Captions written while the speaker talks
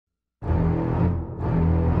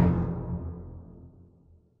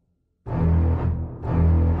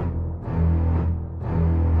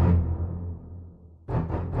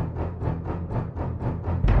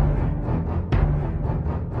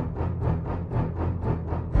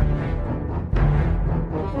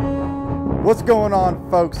What's going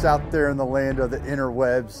on, folks out there in the land of the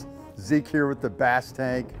interwebs? Zeke here with the Bass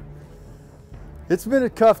Tank. It's been a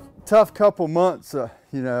tough couple months,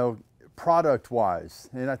 product-wise,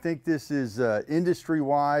 and I think this is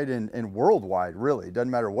industry-wide and worldwide, really. It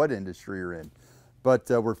doesn't matter what industry you're in. But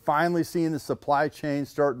we're finally seeing the supply chain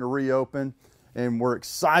starting to reopen, and we're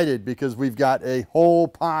excited because we've got a whole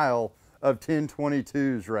pile of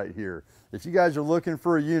 1022s right here. If you guys are looking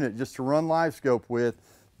for a unit just to run livescope with,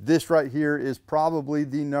 this right here is probably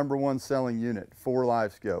the #1 selling unit for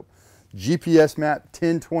livescope. GPS map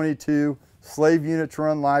 1022, slave unit to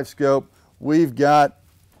run livescope. We've got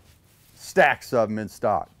stacks of them in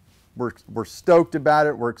stock. We're stoked about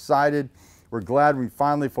it. We're excited. We're glad we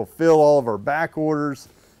finally fulfill all of our back orders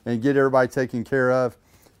and get everybody taken care of.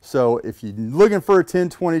 So if you're looking for a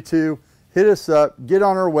 1022, hit us up, get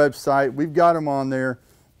on our website. We've got them on there.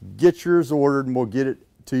 Get yours ordered and we'll get it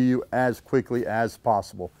to you as quickly as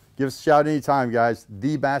possible. Give us a shout anytime, guys.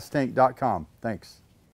 thebasstank.com. Thanks.